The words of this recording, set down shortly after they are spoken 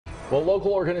Well,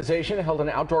 local organization held an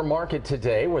outdoor market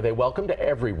today where they welcomed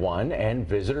everyone and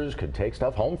visitors could take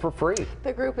stuff home for free.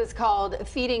 The group is called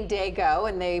Feeding Day Go,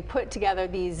 and they put together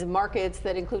these markets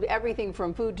that include everything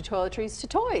from food to toiletries to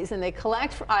toys, and they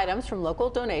collect items from local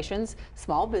donations,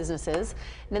 small businesses,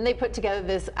 and then they put together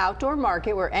this outdoor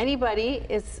market where anybody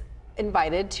is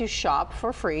invited to shop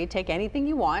for free, take anything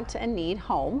you want and need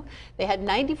home. They had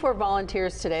 94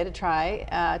 volunteers today to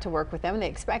try to work with them, and they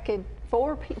expected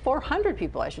 400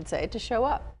 people, I should say, to show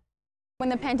up. When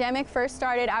the pandemic first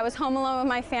started, I was home alone with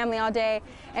my family all day,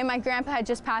 and my grandpa had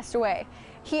just passed away.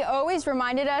 He always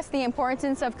reminded us the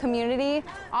importance of community.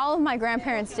 All of my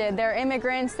grandparents did. They're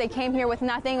immigrants. They came here with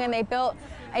nothing, and they built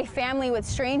a family with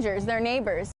strangers, their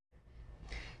neighbors.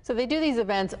 So they do these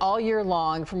events all year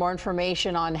long. For more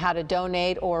information on how to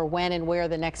donate or when and where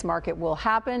the next market will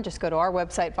happen, just go to our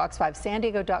website,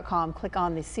 fox5sandiego.com, click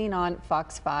on the Scene on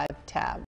Fox 5 tab.